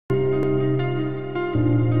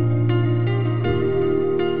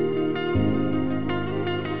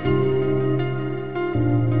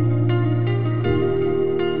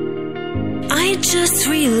just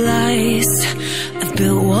realized I've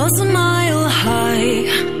built walls a mile high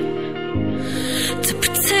to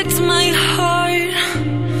protect my heart,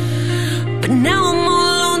 but now I'm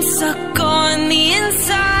all alone, stuck on the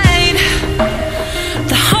inside.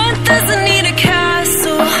 The heart doesn't need a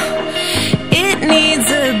castle, it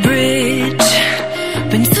needs a bridge.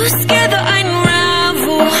 Been too scared that I'd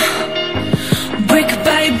unravel. Brick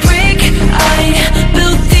by brick, I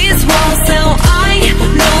built these walls. Now I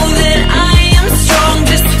know that I am strong.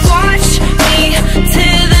 Just watch me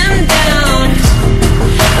tear them down.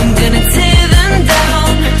 I'm gonna tear them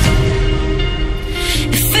down.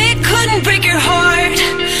 If it couldn't break your heart,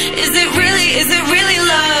 is it really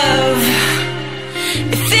love?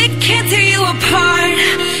 If it can't tear you apart,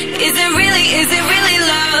 is it really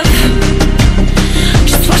love?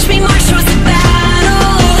 Just watch me march towards the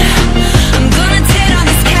battle. I'm gonna tear down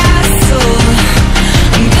this castle.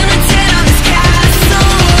 I'm gonna tear down this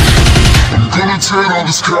castle. I'm gonna tear down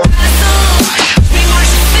this castle. Watch me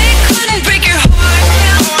march. If it couldn't break your heart,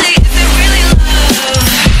 is it really love?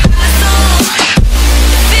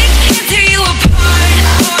 If it can't tear you apart,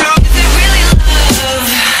 is it really love?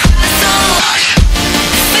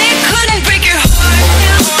 If it couldn't break your heart,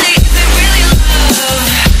 is it really love?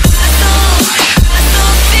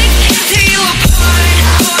 If it can't tear you apart,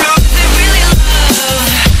 is it really love?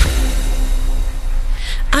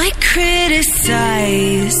 I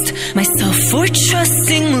criticized myself for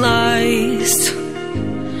trusting lies.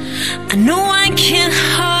 I know I can't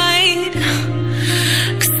hide,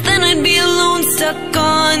 'cause then I'd be alone, stuck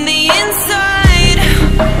on the inside.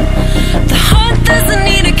 The heart doesn't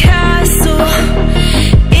need a castle,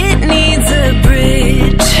 it needs a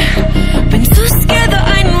bridge. Been too scared that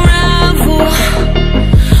I'd unravel.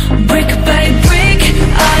 Brick by brick,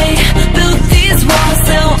 I built these walls.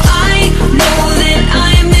 Now I know that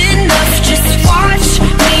I'm enough. Just watch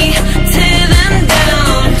me tear them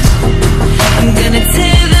down. I'm gonna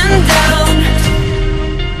tear them down.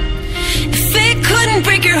 If it couldn't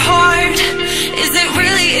break your heart, is it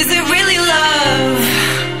really love?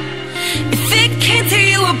 If it can't tear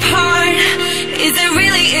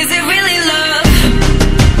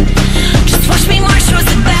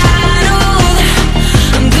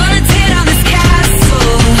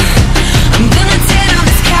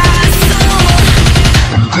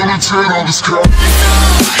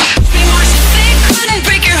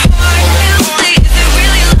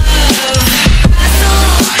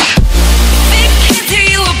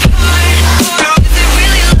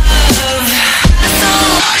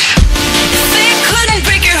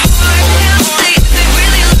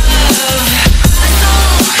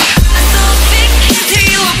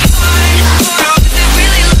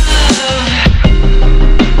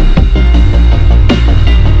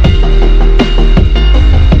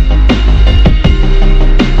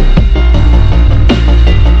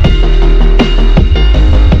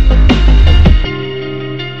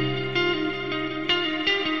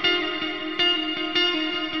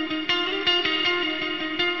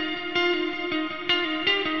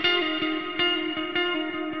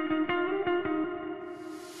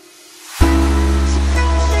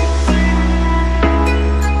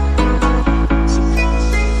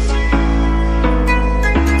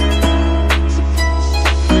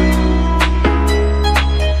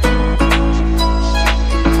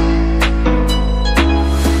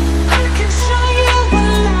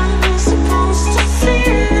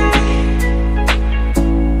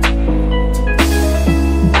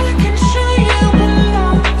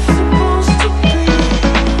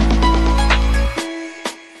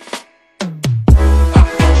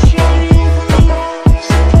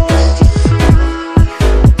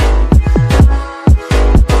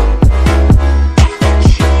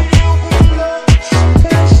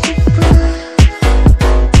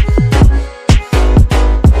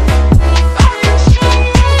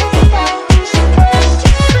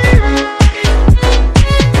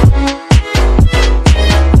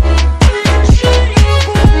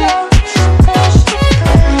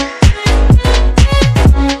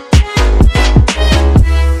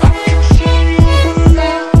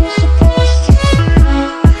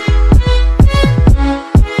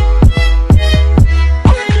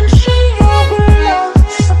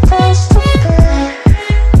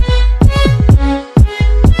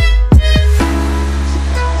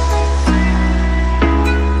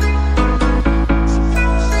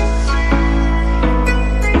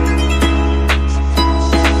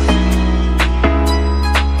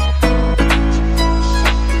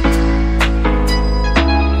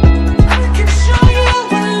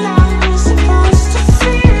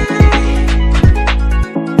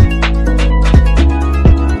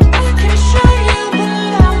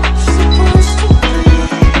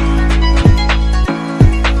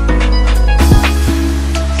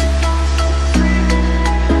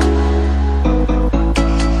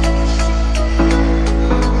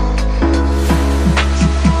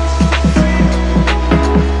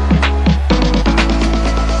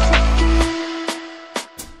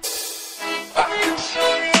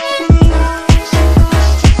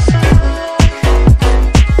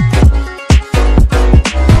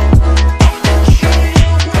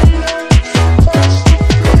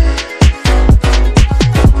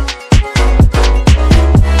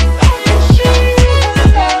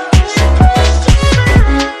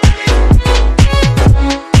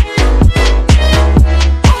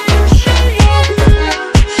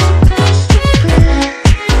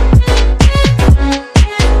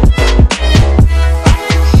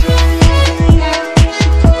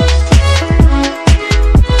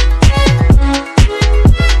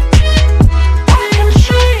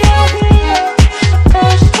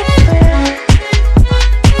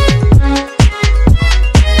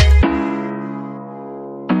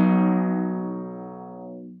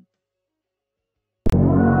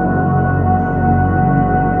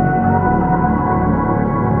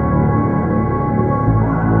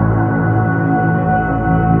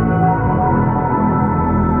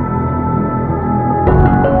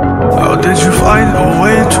did you find a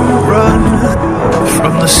way to run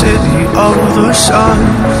from the city of the sun?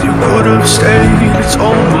 You could have stayed, it's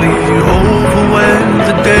only over when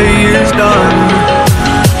the day is done.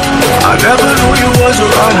 I never knew you was a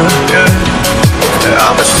runner, yeah.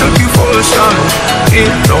 I mistook you for a son.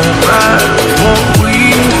 It don't matter what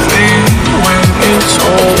we think when it's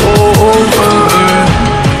all over,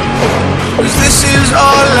 'cause this is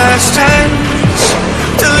our last chance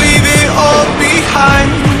to leave it all behind.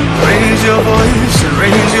 Raise your voice and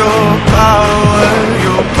raise your power,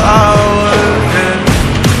 yeah.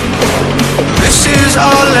 This is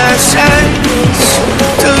our last chance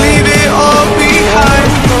to leave it all behind.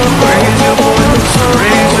 Raise your voice and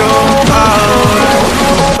raise your power,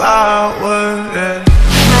 yeah.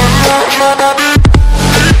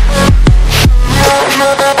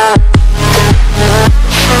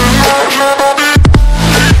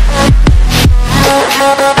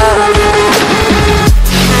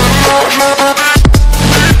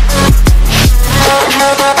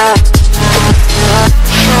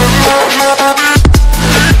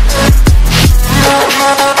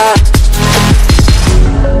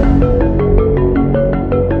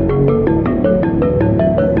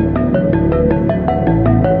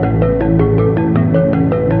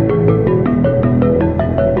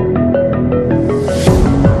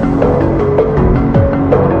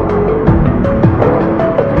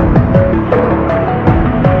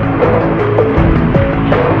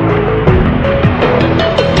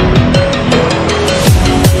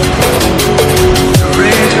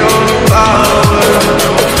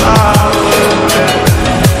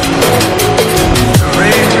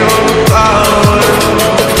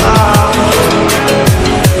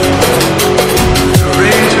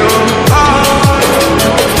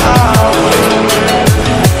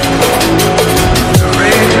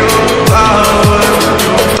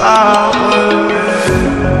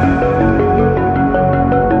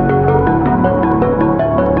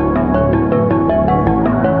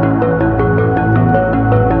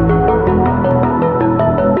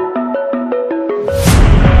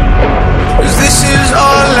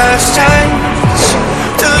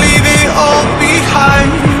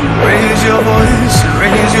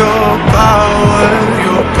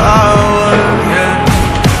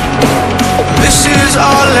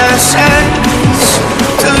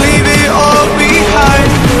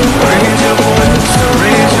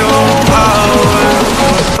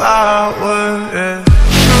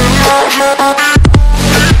 Yeah.